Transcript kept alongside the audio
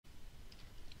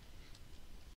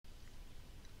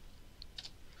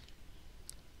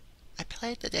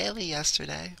played the daily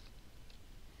yesterday.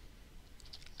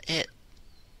 It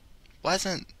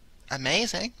wasn't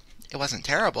amazing. It wasn't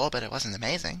terrible, but it wasn't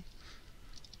amazing.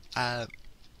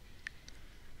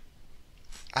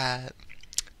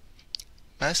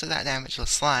 Most of that damage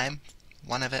was slime.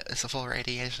 One of it is a full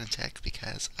radiation tick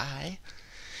because I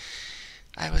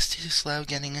was too slow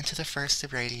getting into the first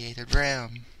irradiated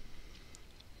room.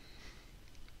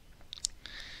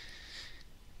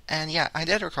 And yeah, I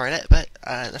did record it, but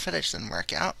the footage didn't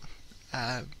work out.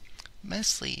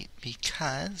 Mostly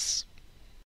because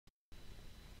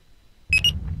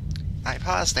I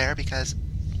paused there because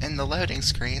in the loading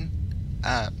screen,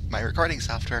 my recording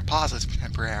software pauses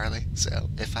temporarily. So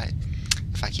if I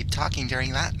keep talking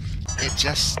during that, it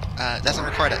just doesn't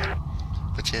record it,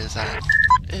 which is turn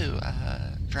 2.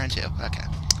 Okay,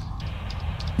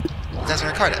 it doesn't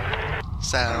record it.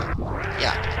 So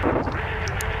yeah.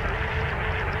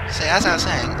 So as I was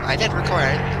saying, I did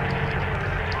record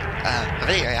a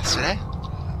video yesterday.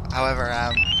 However,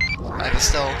 I was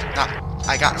still not.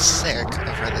 I got sick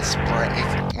over this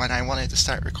break when I wanted to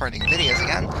start recording videos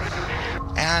again,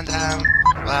 and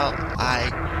well, I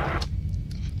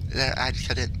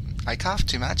couldn't. I coughed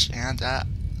too much, and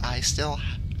I still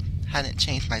hadn't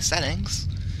changed my settings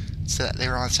so that they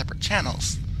were on separate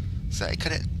channels, so I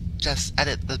couldn't just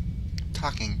edit the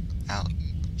talking out.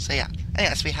 So yeah.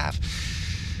 Anyways, we have.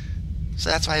 So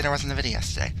that's why there wasn't a video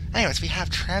yesterday. Anyways, we have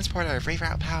transporter,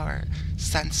 reroute power,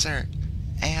 sensor,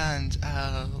 and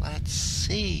let's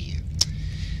see.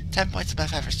 10 points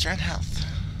above average turn health.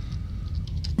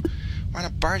 We're on a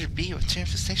barge B with 2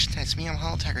 infestation types, medium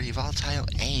hull integrity, volatile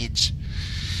age.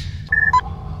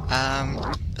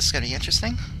 This is going to be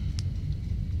interesting.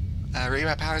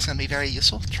 Reroute power is going to be very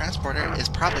useful. Transporter is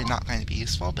probably not going to be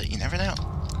useful, but you never know.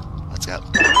 Let's go.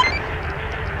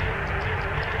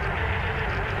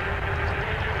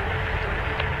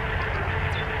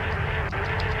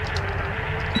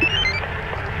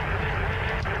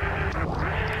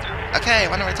 Okay,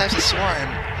 one of our types is swarm.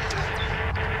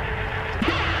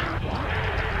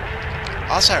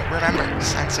 Also, remember,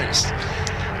 sensors.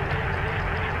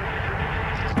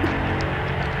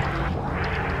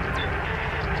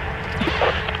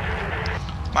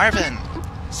 Marvin,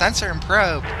 sensor and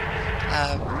probe.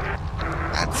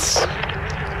 That's...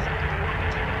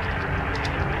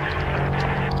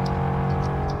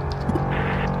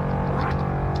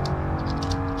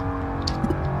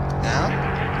 No?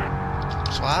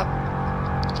 Swap.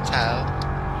 Toe.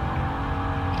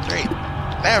 3.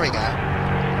 There we go.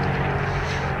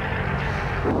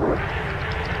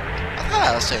 I thought I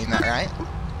was doing that right.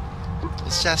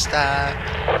 It's just, yeah.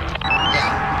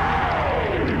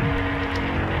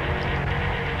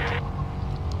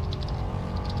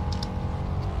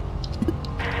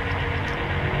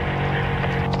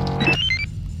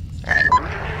 Alright.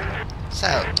 So,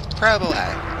 probe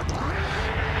away.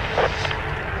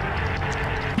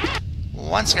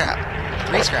 1 scrap.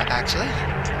 3 scrap, actually.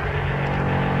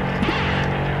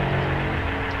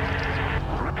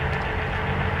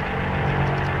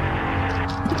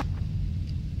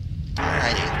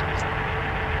 Alrighty.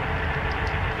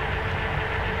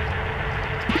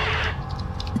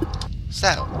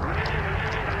 So.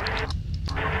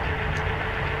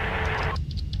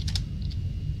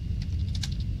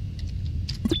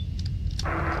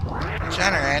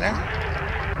 Generator.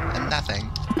 And nothing.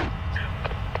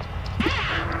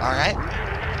 Alright.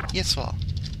 Useful.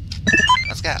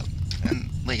 Let's go. And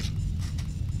leave.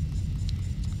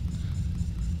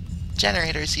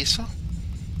 Generator is useful.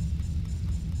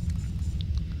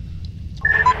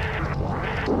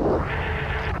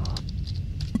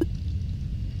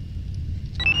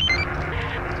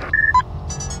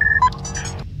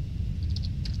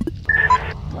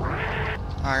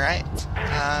 Alright.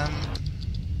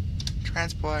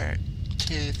 Transport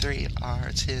 2, 3,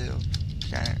 R2.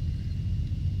 Generator.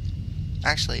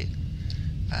 Actually,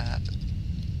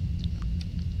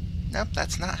 nope,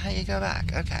 that's not how you go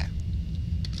back. Okay.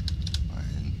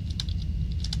 1.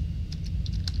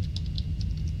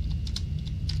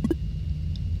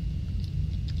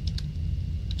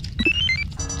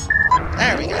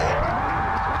 There we go.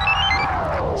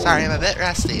 Sorry, I'm a bit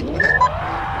rusty.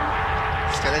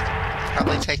 It's gonna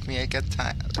probably take me a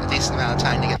decent amount of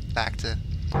time to get back to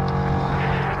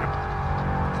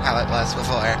how it was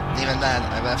before. Even then,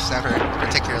 I was never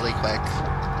particularly quick.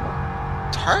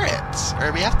 Turrets!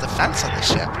 Or we have defense on the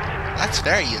ship. That's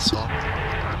very useful.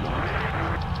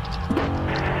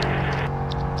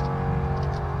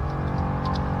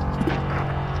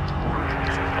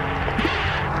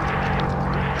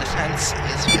 Defense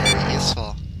is very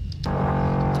useful.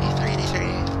 D3, D3.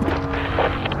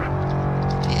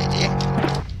 D8, D8.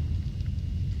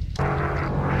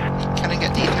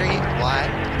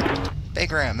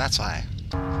 big room, that's why.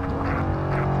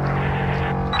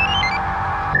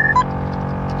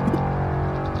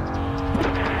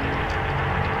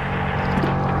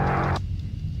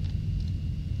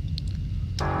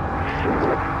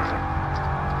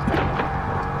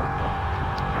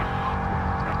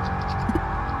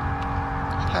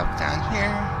 Poke down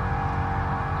here.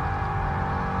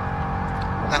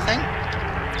 Nothing.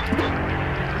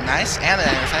 Nice, and an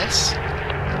interface.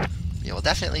 You will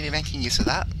definitely be making use of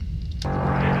that.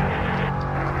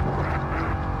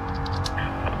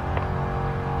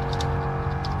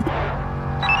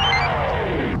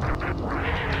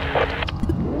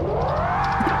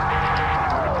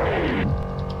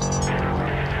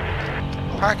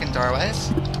 Parking doorways.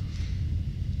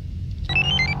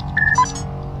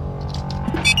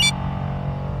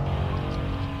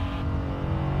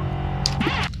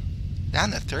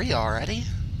 Down to 3 already?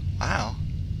 Wow.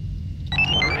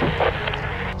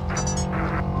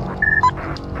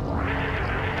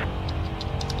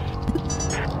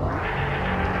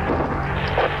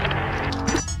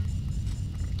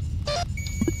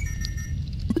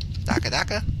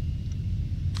 Daka.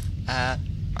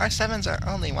 R7s are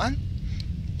only 1.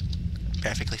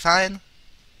 Perfectly fine.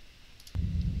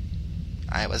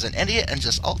 I was an idiot and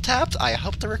just alt-tabbed. I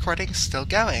hope the recording's still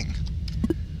going.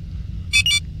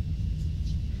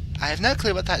 I have no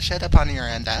clue what that showed up on your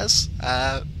end as.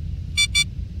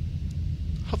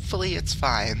 Hopefully it's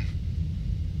fine.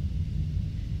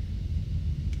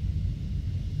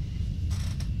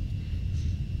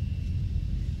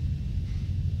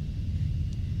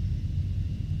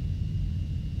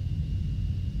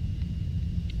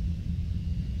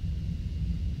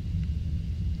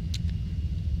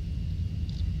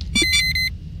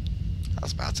 I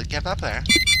was about to give up there.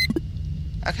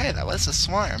 Okay, that was a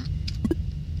swarm.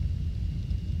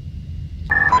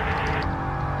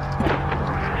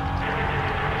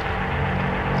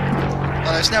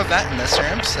 Well, there's no vent in this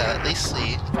room, so at least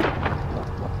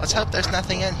let's hope there's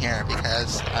nothing in here,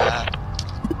 because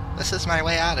this is my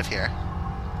way out of here.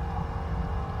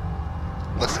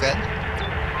 Looks good?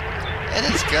 It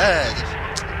is good!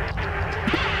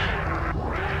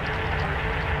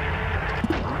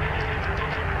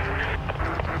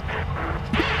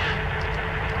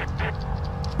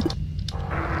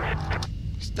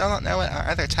 Still don't know what our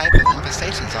other type of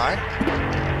infestations are.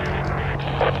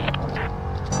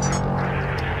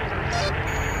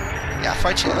 Yeah,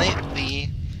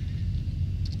 fortunately,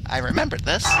 I remembered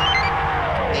this.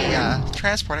 The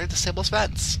transporter disables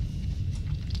vents.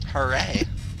 Hooray.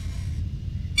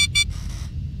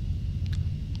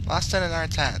 Lost in an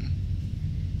R10.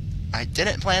 I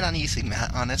didn't plan on using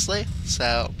that, honestly,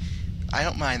 so I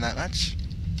don't mind that much.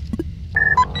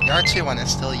 The R2 one is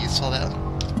still useful, though.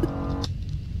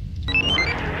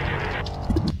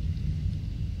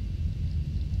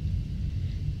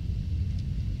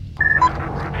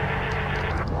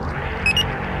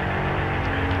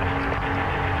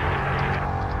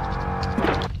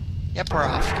 Yep, we're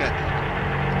off. Good.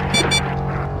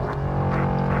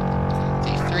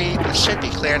 D3, this should be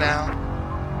clear now.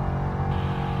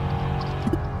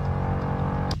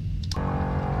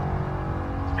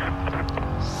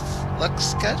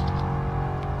 Looks good?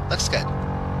 Looks good.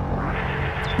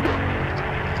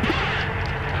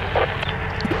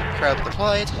 Probe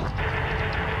deployed.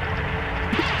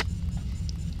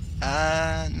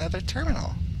 Another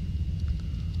terminal.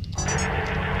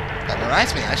 That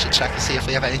reminds me, I should check to see if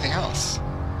we have anything else.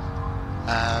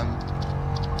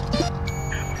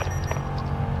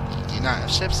 We do not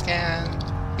have ship scan.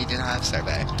 We do not have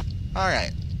survey.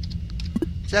 Alright.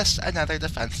 Just another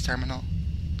defense terminal.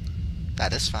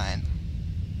 That is fine.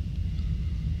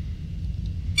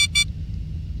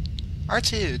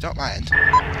 R2, don't mind.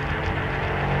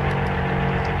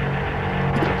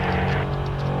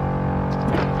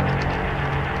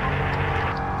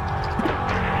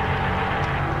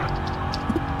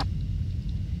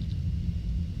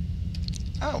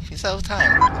 Oh, we still have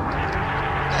time.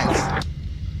 Nice.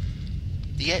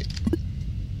 D8.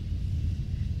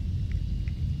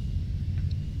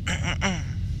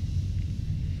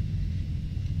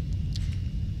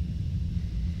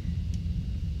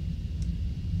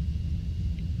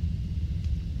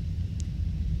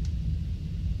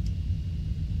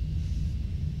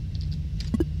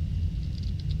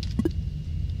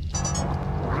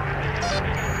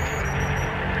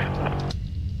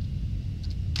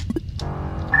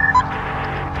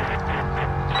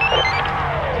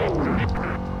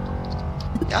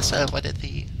 We also avoided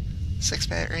the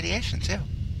 6-minute radiation, too.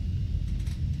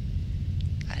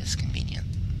 That is convenient.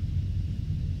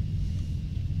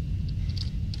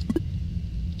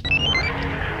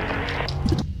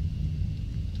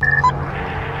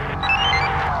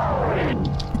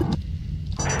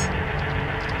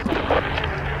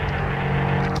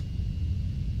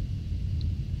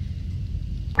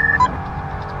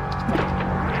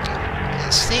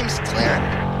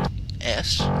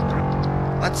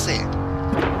 Let's see.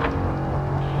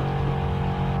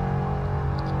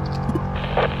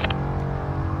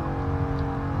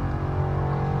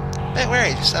 Bit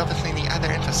worried, just opening the other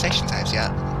infestation types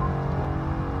yet.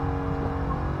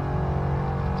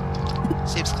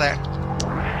 Seems clear.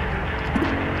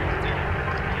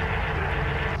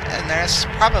 And there's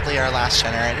probably our last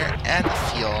generator and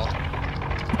fuel.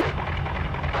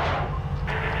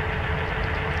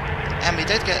 And we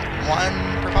did get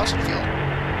one propulsion fuel.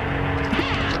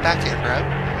 Get back here, bro.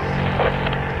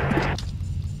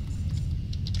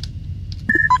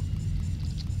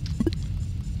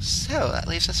 So, that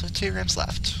leaves us with 2 rooms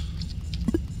left.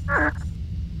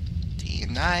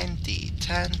 D9,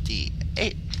 D10,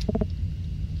 D8.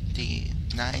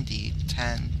 D9,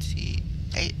 D10,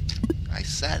 D8. I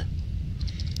said.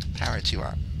 Power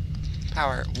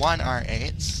 1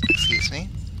 R8s, excuse me.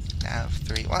 Now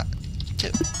 3, 1,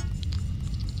 2.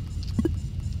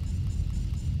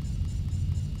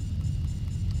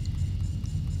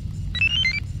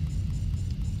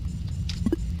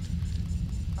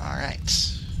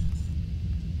 Alright.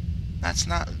 That's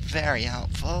not very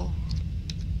helpful.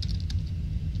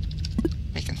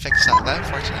 We can fix that though,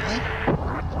 fortunately.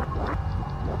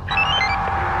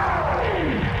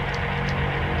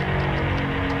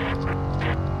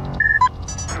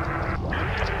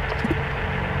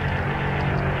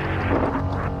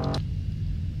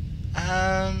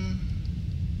 I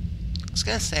was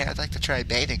gonna say I'd like to try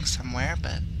baiting somewhere,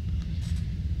 but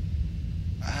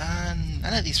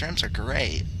none of these rooms are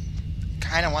great.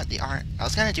 Kinda want the I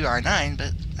was gonna do R9,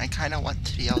 but I kinda want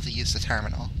to be able to use the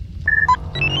terminal.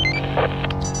 Real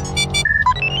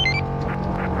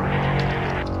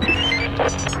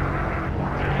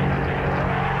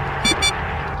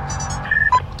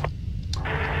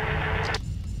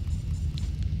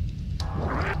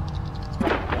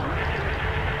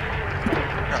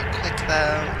quick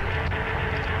though,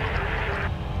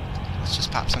 let's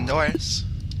just pop some doors.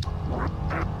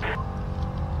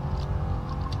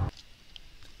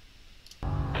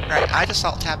 Right, I just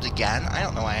alt-tabbed again. I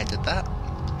don't know why I did that.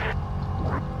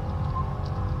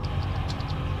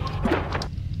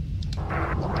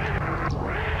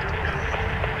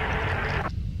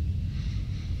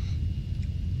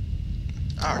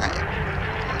 Alright.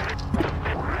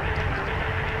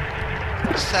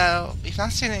 So, we've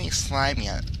not seen any slime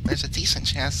yet. There's a decent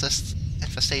chance this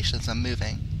infestation's a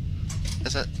moving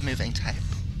type.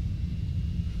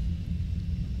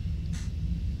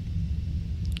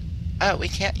 Oh, we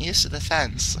can't use the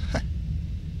defense.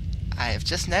 I have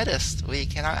just noticed we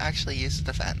cannot actually use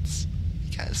the defense.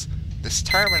 Because this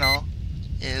terminal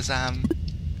is,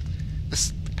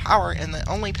 this power, and it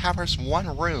only powers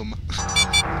one room.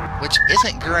 Which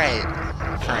isn't great,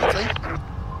 frankly.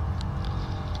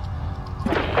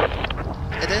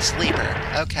 It is Lieber.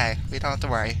 Okay, we don't have to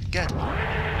worry. Good.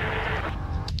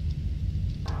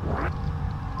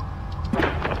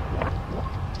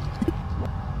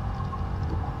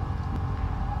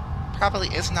 Probably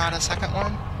is not a second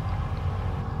one.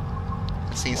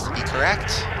 It seems to be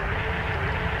correct.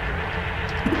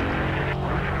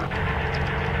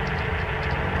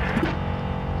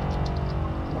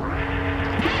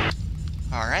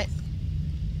 Alright.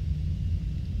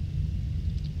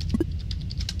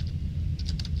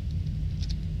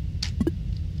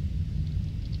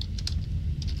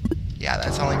 Yeah,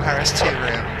 that's only powers 2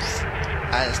 rooms.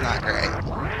 That is not great.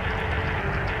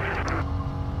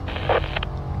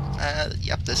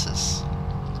 Yep, this is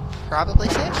probably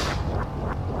safe.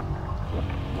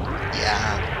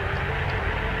 Yeah.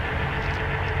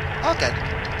 All good.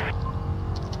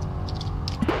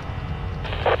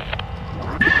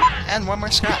 And one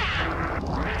more scrap.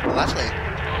 Lovely.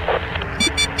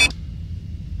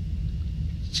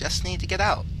 Just need to get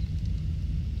out.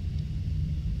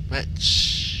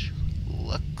 Which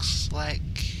looks like...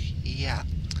 yeah.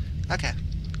 Okay.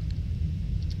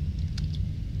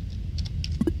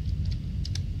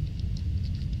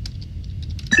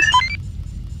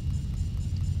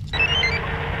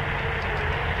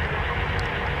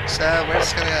 So we're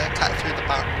just gonna cut through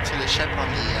the ship on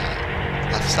the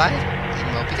left side,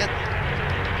 and we'll be good.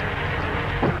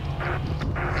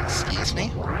 Excuse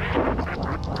me.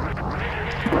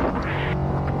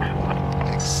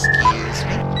 Excuse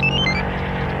me.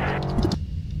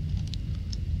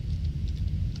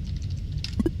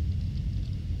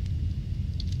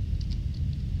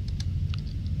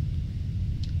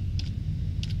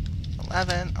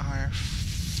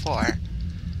 R4.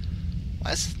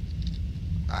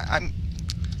 I'm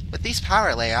with these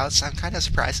power layouts, I'm kind of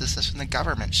surprised this isn't a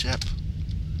government ship.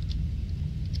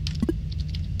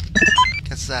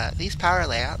 Because these power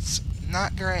layouts,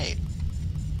 not great.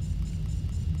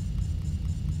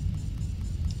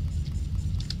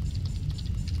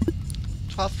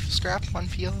 scrap, 1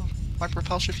 fuel, 1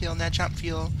 propulsion fuel, no jump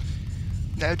fuel,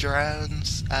 no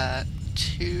drones,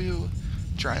 2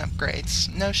 drone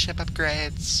upgrades, no ship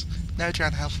upgrades, no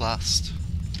drone health lost.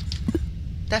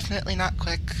 Definitely not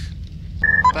quick,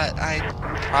 but I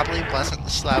probably wasn't the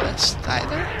slowest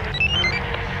either.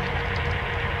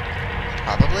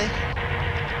 Probably.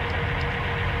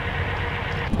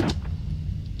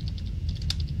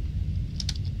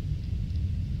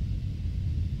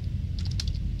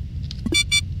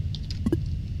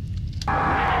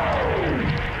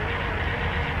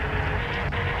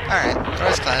 Alright,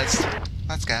 door's closed.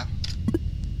 Let's go.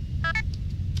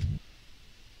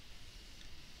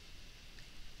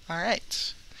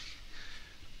 Alright.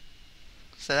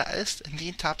 So that is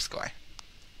indeed top score.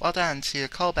 Well done to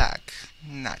callback.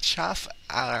 Not chuff,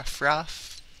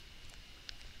 fruff.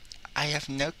 I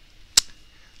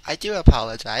do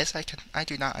apologize. I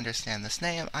do not understand this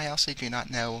name. I also do not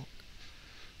know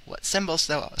what symbols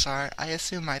those are. I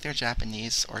assume either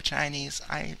Japanese or Chinese.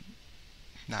 I'm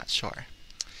not sure.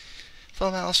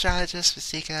 Full Metal Strategist,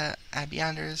 Vasika,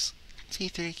 Abianders,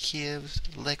 T3 Cubes,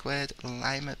 Liquid,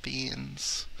 Lima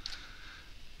Beans.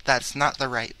 That's not the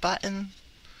right button.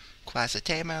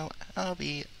 Quasitamo,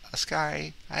 LB,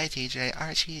 Ascari, ITJ,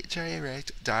 Archie, Jerry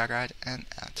Rigged, Dargard, and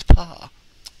Atpa.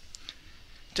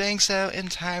 Doing so in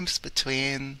times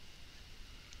between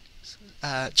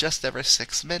just over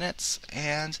 6 minutes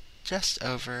and just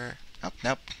over,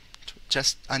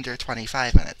 just under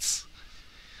 25 minutes.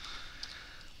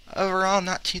 Overall,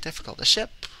 not too difficult to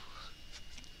ship.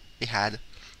 We had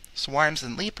Swarms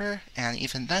and Leaper, and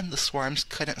even then the Swarms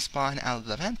couldn't spawn out of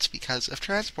the vent because of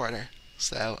Transporter.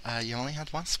 So you only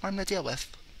had 1 Swarm to deal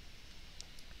with.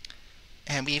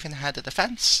 And we even had the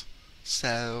defense,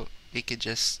 so we could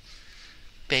just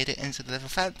bait it into the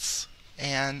defense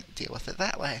and deal with it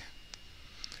that way.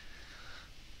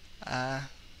 No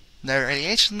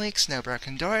radiation leaks, no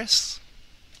broken doors.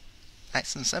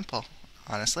 Nice and simple,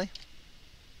 honestly.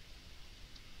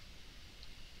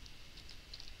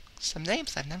 Some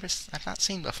names I've not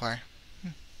seen before.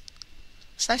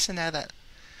 It's nice to know that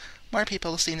more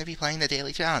people seem to be playing the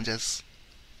daily challenges.